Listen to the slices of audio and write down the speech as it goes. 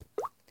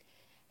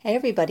Hey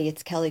everybody,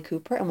 it's Kelly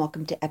Cooper and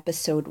welcome to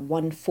episode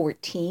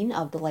 114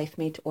 of the Life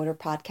Made to Order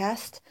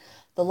podcast.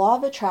 The Law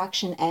of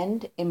Attraction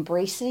and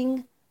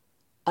Embracing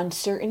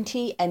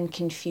Uncertainty and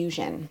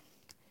Confusion.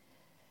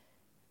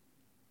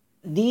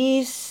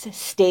 These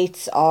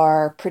states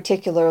are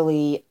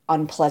particularly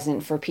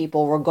unpleasant for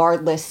people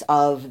regardless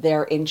of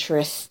their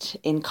interest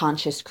in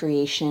conscious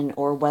creation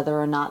or whether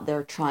or not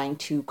they're trying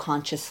to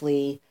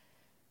consciously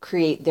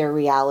create their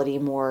reality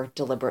more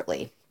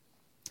deliberately.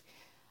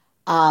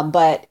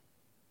 But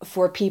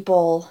for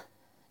people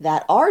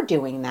that are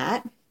doing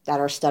that, that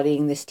are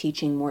studying this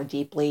teaching more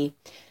deeply,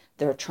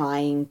 they're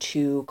trying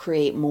to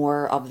create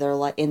more of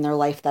their in their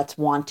life that's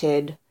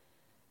wanted,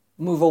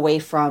 move away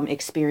from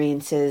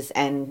experiences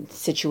and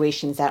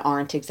situations that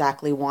aren't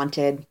exactly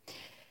wanted.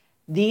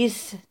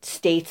 These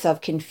states of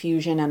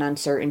confusion and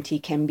uncertainty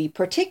can be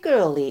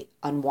particularly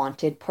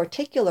unwanted,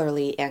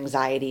 particularly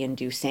anxiety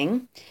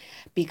inducing,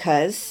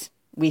 because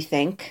we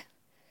think,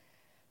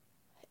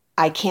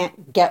 I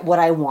can't get what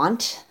I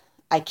want.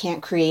 I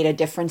can't create a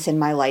difference in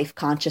my life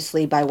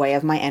consciously by way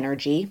of my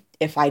energy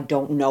if I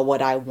don't know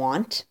what I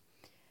want,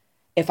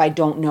 if I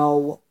don't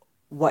know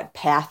what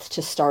path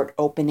to start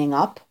opening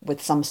up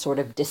with some sort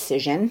of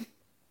decision.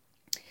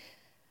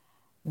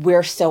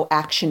 We're so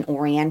action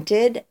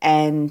oriented,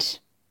 and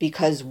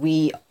because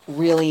we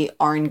really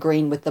are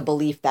ingrained with the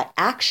belief that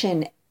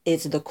action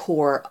is the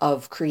core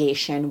of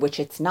creation, which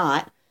it's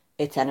not,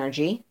 it's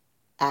energy.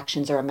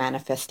 Actions are a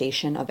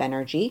manifestation of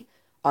energy.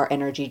 Our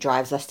energy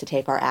drives us to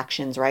take our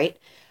actions, right?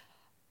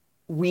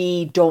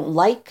 We don't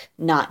like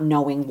not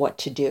knowing what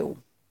to do.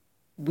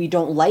 We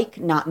don't like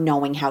not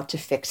knowing how to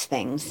fix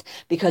things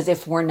because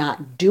if we're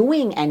not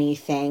doing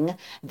anything,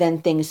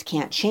 then things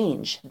can't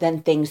change.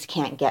 Then things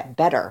can't get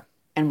better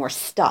and we're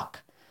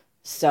stuck.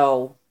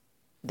 So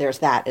there's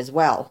that as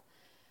well.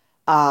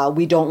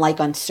 We don't like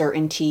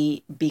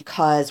uncertainty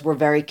because we're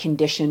very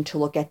conditioned to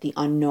look at the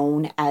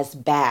unknown as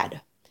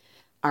bad.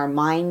 Our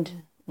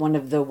mind, one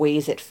of the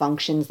ways it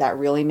functions that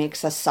really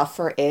makes us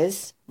suffer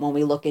is when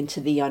we look into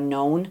the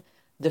unknown,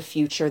 the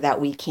future that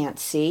we can't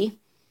see.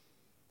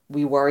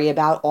 We worry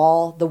about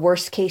all the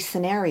worst case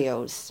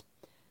scenarios,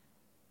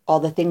 all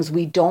the things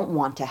we don't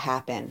want to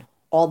happen,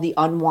 all the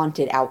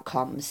unwanted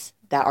outcomes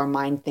that our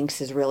mind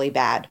thinks is really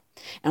bad.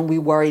 And we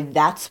worry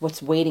that's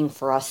what's waiting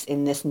for us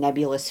in this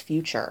nebulous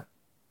future.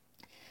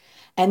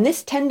 And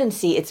this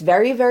tendency, it's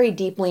very, very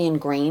deeply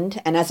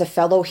ingrained. And as a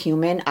fellow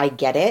human, I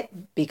get it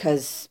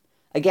because,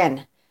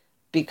 again,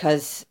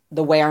 because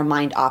the way our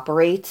mind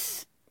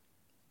operates,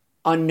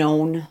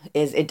 unknown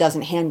is, it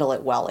doesn't handle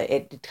it well.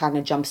 It kind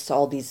of jumps to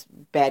all these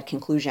bad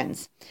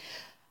conclusions.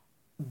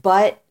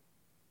 But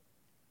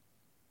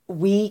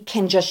we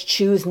can just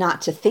choose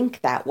not to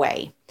think that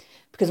way.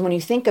 Because when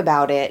you think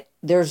about it,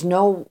 there's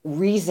no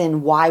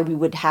reason why we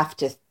would have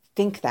to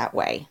think that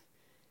way.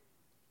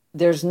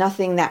 There's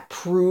nothing that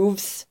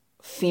proves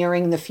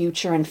fearing the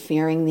future and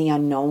fearing the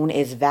unknown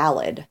is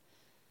valid.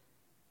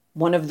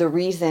 One of the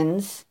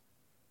reasons,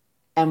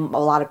 and a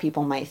lot of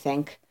people might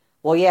think,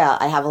 well, yeah,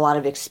 I have a lot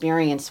of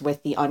experience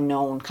with the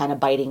unknown kind of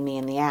biting me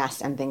in the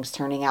ass and things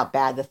turning out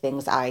bad, the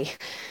things I,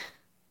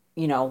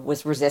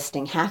 was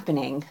resisting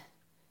happening.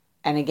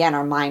 And again,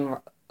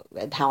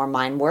 how our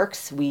mind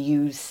works, we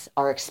use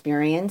our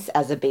experience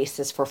as a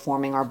basis for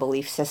forming our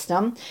belief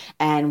system,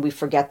 and we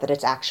forget that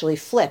it's actually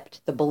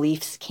flipped. The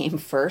beliefs came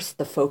first,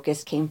 the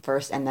focus came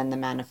first, and then the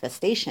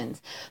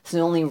manifestations. So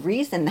the only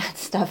reason that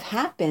stuff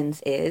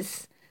happens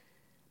is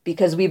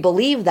because we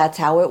believe that's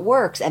how it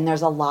works, and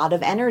there's a lot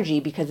of energy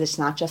because it's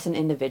not just an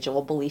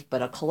individual belief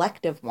but a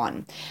collective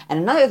one. And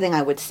another thing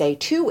I would say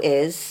too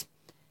is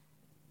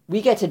we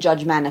get to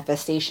judge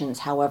manifestations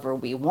however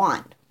we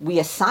want. We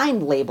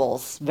assign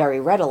labels very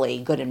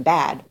readily, good and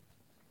bad.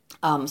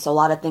 So a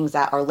lot of things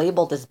that are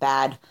labeled as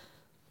bad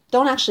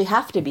don't actually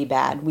have to be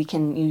bad. We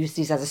can use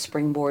these as a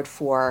springboard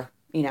for,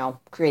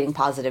 creating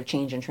positive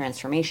change and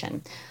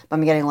transformation. But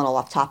I'm getting a little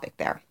off topic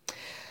there.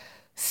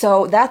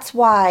 So that's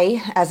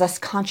why, as us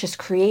conscious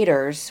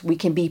creators, we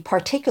can be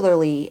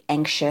particularly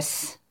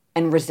anxious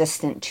and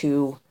resistant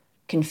to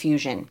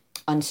confusion,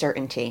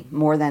 uncertainty,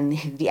 more than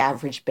the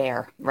average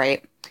bear,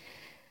 right?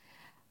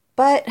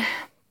 But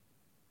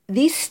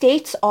these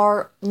states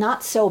are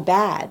not so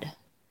bad.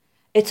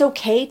 It's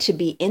okay to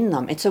be in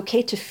them. It's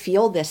okay to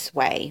feel this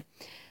way,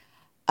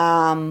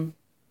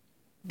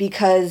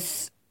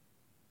 because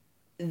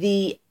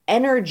the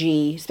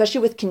energy,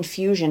 especially with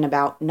confusion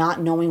about not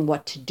knowing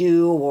what to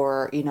do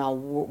or,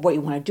 what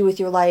you want to do with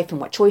your life and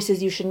what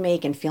choices you should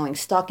make and feeling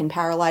stuck and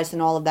paralyzed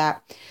and all of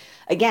that.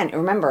 Again,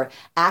 remember,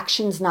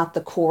 action's not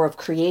the core of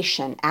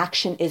creation.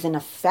 Action is an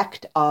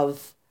effect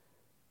of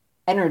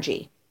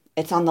energy.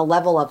 It's on the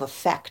level of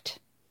effect.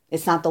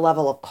 It's not the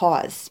level of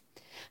cause.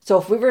 So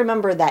if we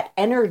remember that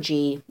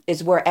energy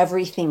is where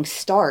everything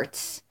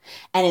starts,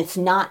 and it's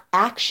not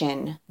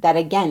action, that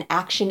again,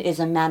 action is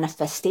a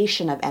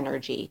manifestation of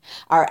energy.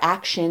 Our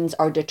actions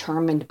are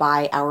determined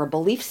by our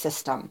belief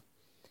system,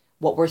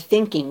 what we're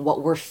thinking,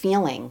 what we're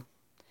feeling,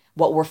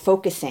 what we're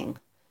focusing.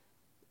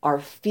 our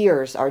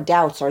fears, our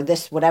doubts, or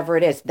this, whatever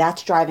it is,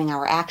 that's driving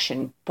our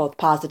action, both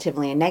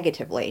positively and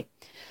negatively.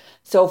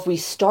 So if we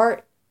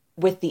start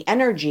with the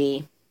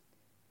energy,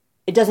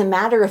 it doesn't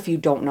matter if you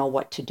don't know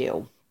what to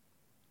do.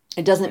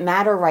 It doesn't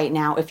matter right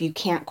now if you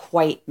can't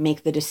quite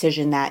make the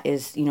decision that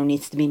is,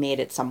 needs to be made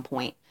at some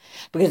point,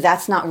 because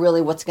that's not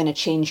really what's going to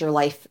change your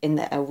life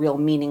in a real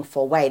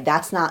meaningful way.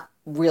 That's not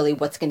really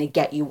what's going to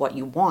get you what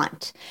you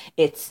want.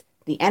 It's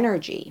the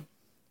energy.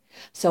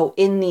 So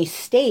in these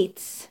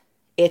states,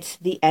 it's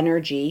the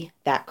energy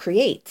that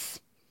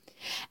creates.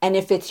 And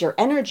if it's your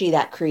energy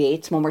that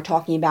creates, when we're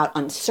talking about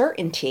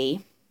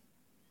uncertainty,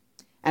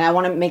 and I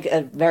want to make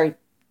a very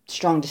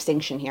strong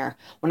distinction here.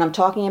 When I'm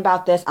talking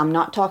about this, I'm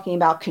not talking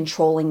about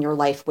controlling your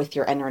life with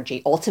your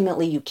energy.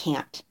 Ultimately, you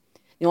can't.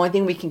 The only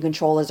thing we can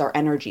control is our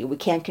energy. We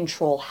can't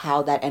control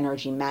how that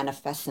energy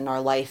manifests in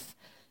our life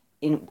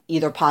in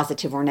either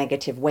positive or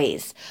negative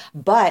ways.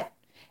 But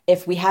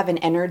if we have an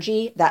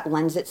energy that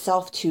lends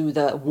itself to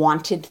the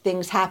wanted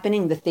things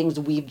happening, the things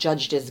we've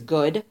judged as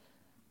good,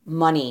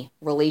 money,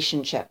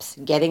 relationships,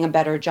 getting a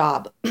better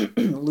job,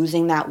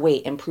 losing that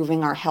weight,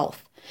 improving our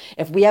health.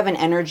 If we have an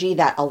energy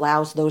that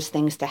allows those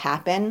things to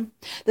happen,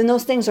 then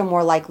those things are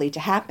more likely to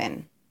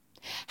happen.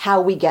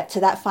 How we get to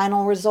that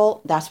final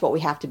result, that's what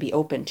we have to be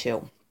open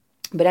to.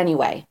 But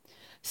anyway,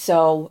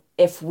 so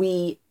if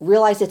we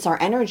realize it's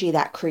our energy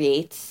that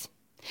creates,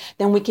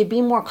 then we could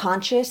be more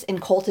conscious in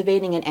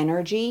cultivating an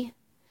energy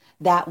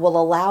that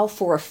will allow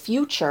for a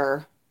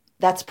future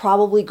that's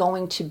probably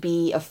going to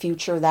be a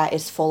future that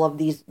is full of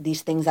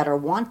these things that are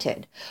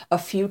wanted. A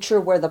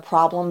future where the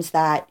problems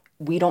that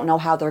we don't know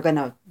how they're going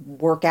to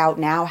work out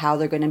now, how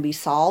they're going to be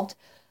solved,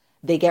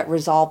 they get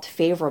resolved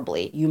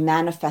favorably. You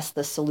manifest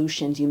the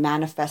solutions, you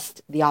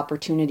manifest the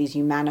opportunities,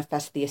 you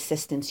manifest the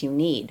assistance you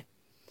need.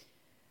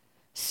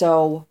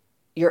 So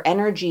your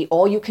energy,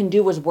 all you can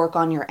do is work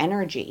on your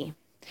energy.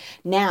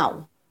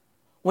 Now,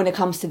 when it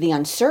comes to the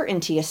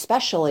uncertainty,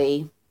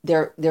 especially,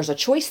 there's a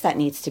choice that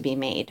needs to be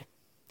made.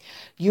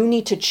 You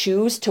need to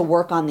choose to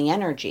work on the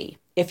energy.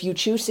 If you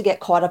choose to get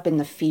caught up in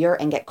the fear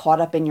and get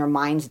caught up in your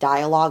mind's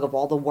dialogue of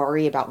all the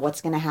worry about what's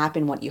going to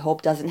happen, what you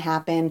hope doesn't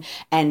happen,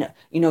 and,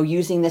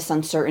 using this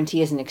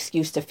uncertainty as an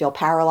excuse to feel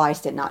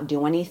paralyzed and not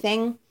do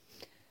anything,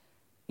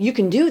 you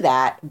can do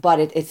that, but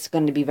it's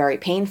going to be very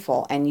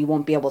painful, and you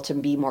won't be able to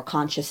be more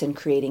conscious in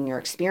creating your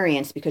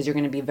experience because you're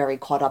going to be very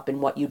caught up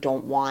in what you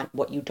don't want,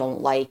 what you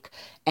don't like,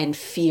 and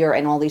fear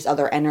and all these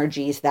other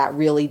energies that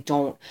really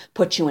don't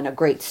put you in a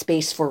great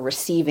space for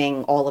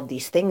receiving all of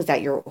these things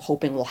that you're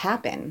hoping will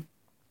happen.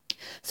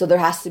 So there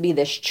has to be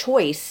this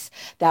choice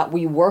that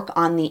we work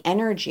on the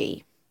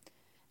energy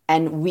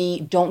and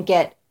we don't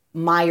get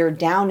mired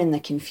down in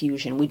the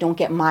confusion. We don't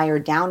get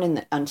mired down in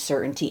the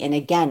uncertainty. And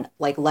again,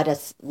 let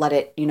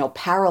it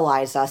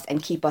paralyze us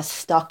and keep us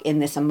stuck in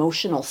this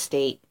emotional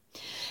state,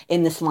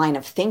 in this line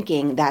of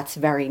thinking that's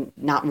very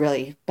not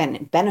really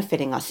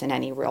benefiting us in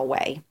any real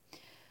way.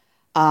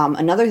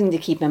 Another thing to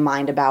keep in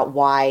mind about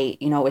why,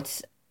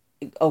 it's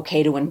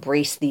okay to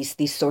embrace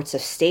these sorts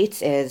of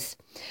states is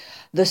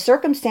the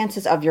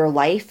circumstances of your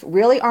life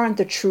really aren't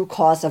the true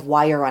cause of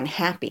why you're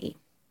unhappy.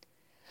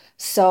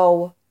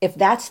 So if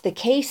that's the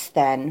case,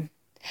 then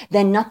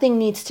nothing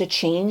needs to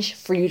change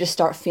for you to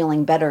start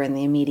feeling better in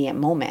the immediate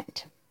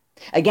moment.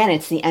 Again,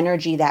 it's the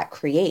energy that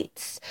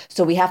creates.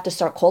 So we have to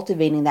start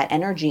cultivating that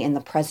energy in the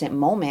present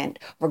moment,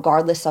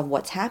 regardless of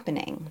what's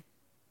happening.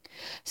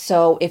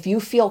 So if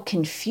you feel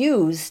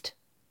confused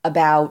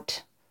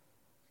about,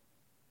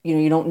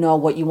 you don't know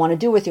what you want to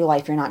do with your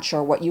life, you're not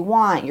sure what you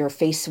want, you're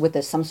faced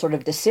with some sort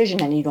of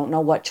decision and you don't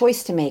know what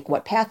choice to make,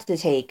 what path to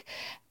take.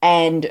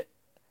 And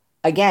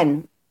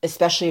again,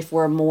 especially if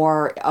we're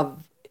more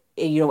of,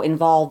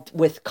 involved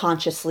with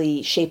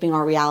consciously shaping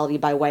our reality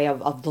by way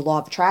of the law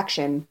of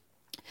attraction,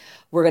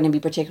 we're going to be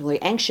particularly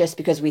anxious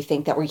because we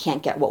think that we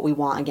can't get what we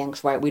want again,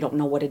 right? We don't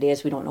know what it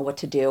is. We don't know what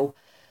to do.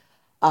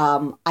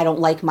 I don't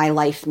like my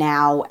life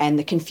now. And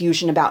the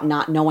confusion about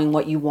not knowing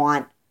what you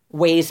want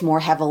weighs more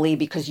heavily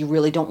because you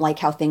really don't like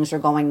how things are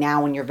going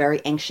now and you're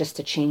very anxious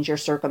to change your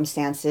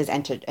circumstances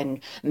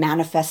and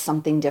manifest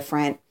something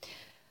different.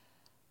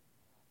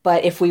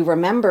 But if we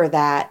remember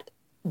that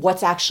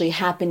what's actually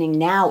happening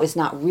now is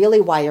not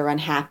really why you're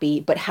unhappy,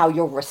 but how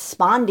you're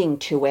responding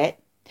to it,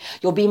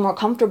 you'll be more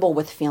comfortable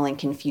with feeling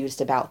confused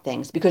about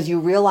things because you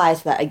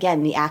realize that,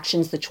 again, the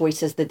actions, the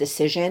choices, the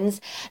decisions,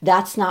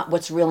 that's not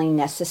what's really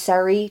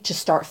necessary to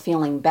start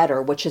feeling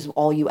better, which is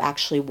all you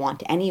actually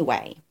want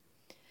anyway.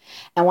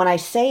 And when I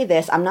say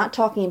this, I'm not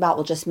talking about,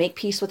 well, just make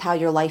peace with how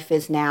your life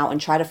is now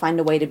and try to find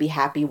a way to be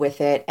happy with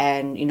it.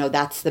 And,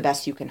 that's the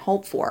best you can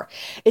hope for.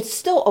 It's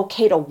still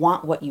okay to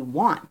want what you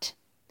want.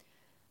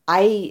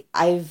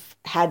 I've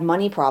had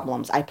money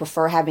problems. I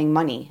prefer having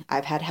money.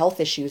 I've had health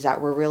issues that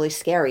were really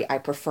scary. I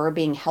prefer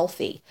being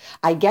healthy.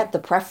 I get the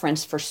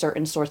preference for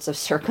certain sorts of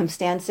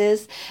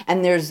circumstances,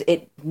 and there's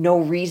no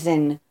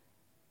reason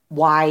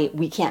why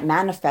we can't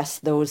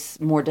manifest those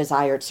more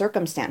desired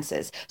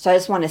circumstances. So I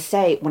just want to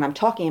say, when I'm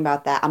talking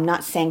about that, I'm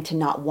not saying to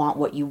not want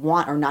what you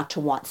want or not to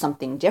want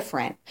something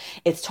different.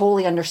 It's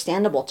totally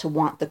understandable to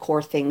want the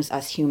core things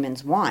us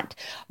humans want.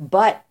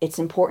 But it's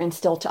important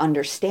still to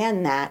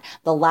understand that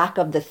the lack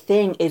of the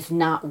thing is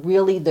not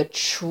really the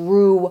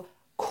true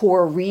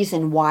core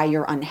reason why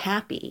you're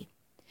unhappy.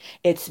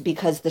 It's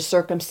because the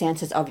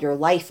circumstances of your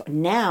life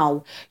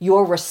now,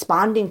 you're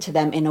responding to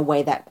them in a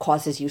way that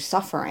causes you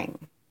suffering.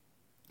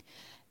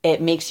 It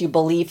makes you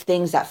believe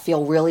things that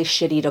feel really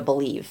shitty to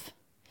believe.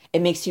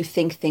 It makes you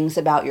think things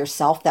about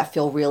yourself that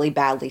feel really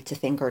badly to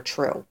think are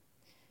true.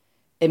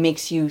 It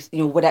makes you,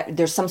 whatever,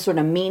 there's some sort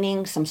of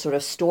meaning, some sort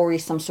of story,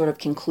 some sort of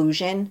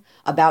conclusion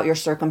about your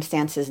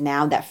circumstances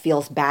now that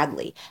feels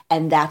badly.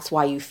 And that's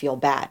why you feel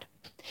bad.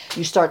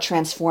 You start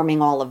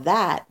transforming all of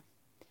that,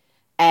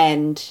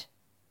 and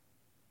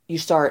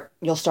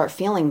you'll start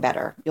feeling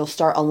better. You'll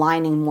start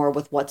aligning more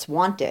with what's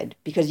wanted,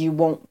 because you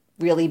won't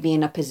really be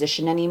in a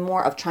position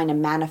anymore of trying to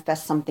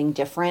manifest something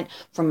different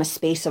from a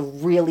space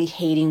of really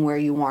hating where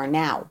you are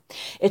now.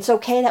 It's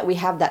okay that we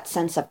have that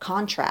sense of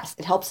contrast.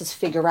 It helps us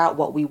figure out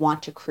what we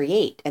want to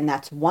create, and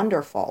that's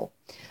wonderful.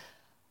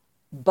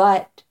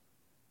 But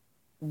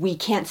we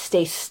can't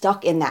stay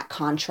stuck in that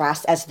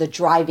contrast as the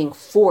driving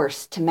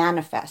force to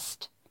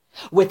manifest.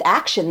 With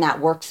action,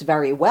 that works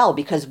very well,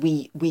 because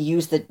we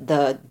use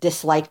the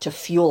dislike to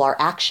fuel our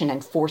action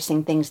and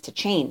forcing things to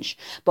change.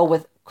 But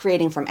with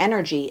creating from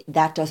energy,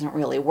 that doesn't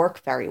really work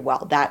very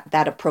well.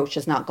 That approach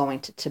is not going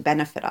to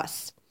benefit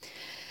us.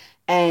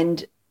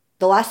 And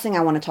the last thing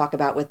I want to talk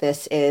about with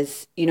this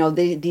is,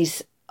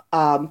 these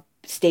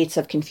states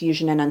of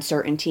confusion and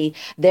uncertainty,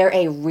 they're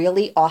a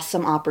really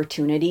awesome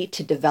opportunity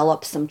to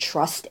develop some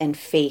trust and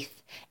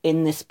faith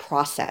in this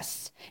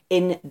process,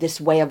 in this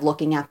way of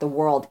looking at the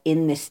world,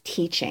 in this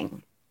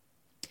teaching.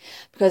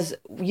 Because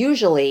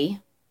usually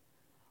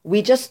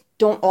we just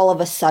don't all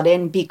of a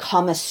sudden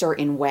become a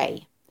certain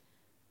way,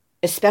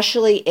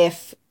 especially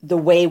if the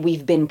way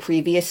we've been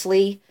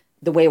previously,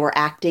 the way we're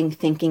acting,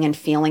 thinking, and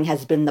feeling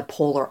has been the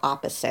polar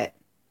opposite.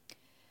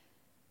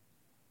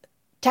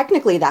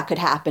 Technically, that could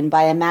happen, but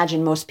I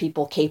imagine most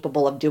people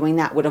capable of doing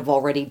that would have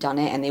already done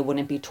it, and they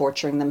wouldn't be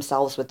torturing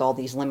themselves with all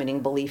these limiting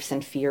beliefs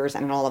and fears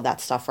and all of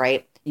that stuff,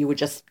 right? You would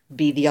just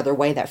be the other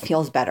way that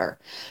feels better.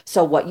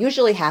 So what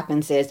usually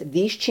happens is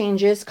these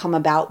changes come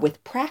about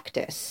with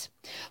practice,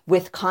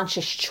 with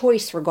conscious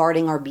choice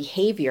regarding our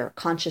behavior,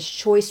 conscious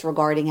choice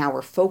regarding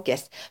our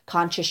focus,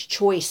 conscious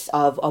choice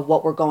of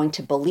what we're going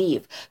to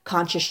believe,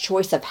 conscious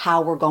choice of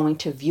how we're going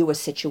to view a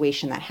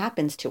situation that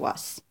happens to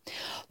us.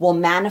 We'll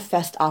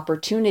manifest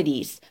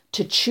opportunities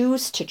to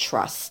choose to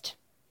trust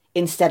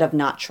instead of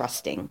not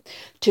trusting,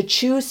 to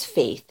choose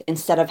faith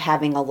instead of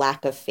having a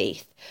lack of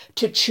faith,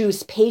 to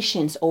choose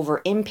patience over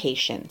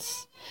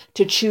impatience,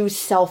 to choose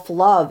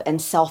self-love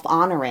and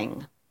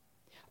self-honoring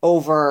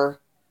over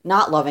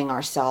not loving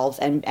ourselves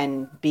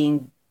and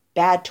being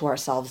bad to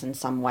ourselves in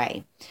some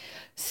way.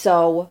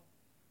 So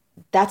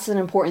that's an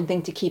important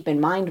thing to keep in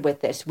mind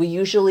with this. We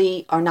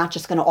usually are not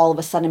just going to all of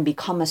a sudden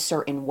become a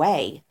certain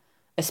way,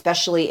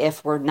 especially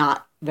if we're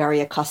not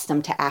very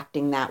accustomed to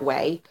acting that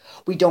way.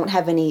 We don't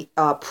have any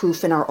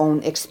proof in our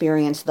own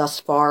experience thus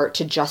far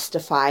to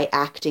justify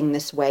acting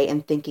this way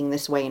and thinking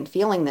this way and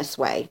feeling this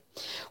way.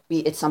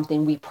 It's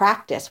something we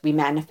practice. We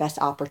manifest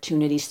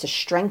opportunities to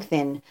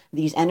strengthen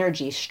these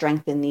energies,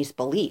 strengthen these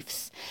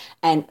beliefs.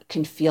 And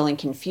feeling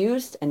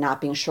confused and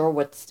not being sure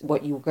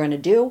what you're going to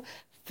do,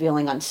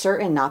 feeling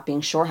uncertain, not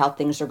being sure how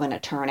things are going to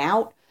turn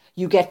out,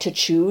 you get to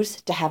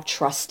choose to have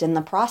trust in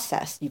the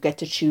process. You get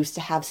to choose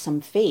to have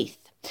some faith.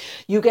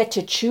 You get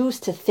to choose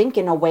to think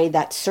in a way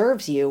that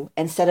serves you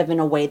instead of in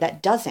a way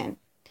that doesn't.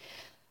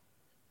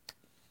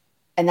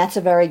 And that's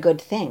a very good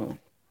thing.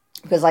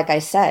 Because like I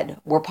said,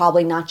 we're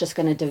probably not just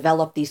going to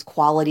develop these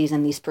qualities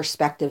and these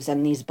perspectives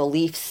and these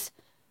beliefs,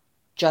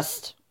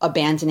 just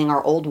abandoning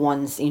our old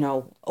ones,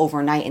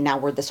 overnight, and now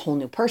we're this whole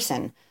new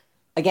person.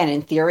 Again,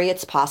 in theory,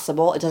 it's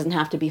possible. It doesn't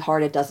have to be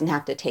hard. It doesn't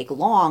have to take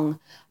long,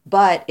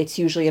 but it's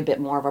usually a bit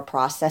more of a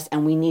process,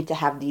 and we need to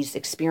have these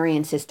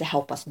experiences to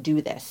help us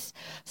do this.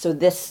 So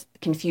this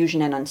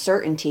confusion and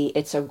uncertainty,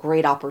 it's a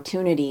great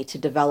opportunity to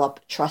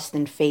develop trust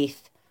and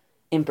faith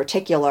in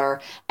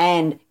particular,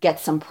 and get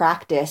some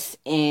practice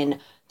in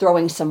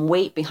throwing some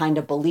weight behind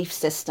a belief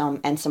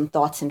system and some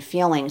thoughts and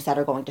feelings that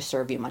are going to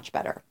serve you much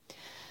better.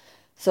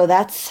 So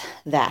that's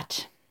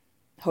that.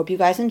 Hope you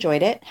guys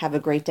enjoyed it. Have a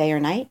great day or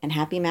night, and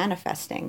happy manifesting.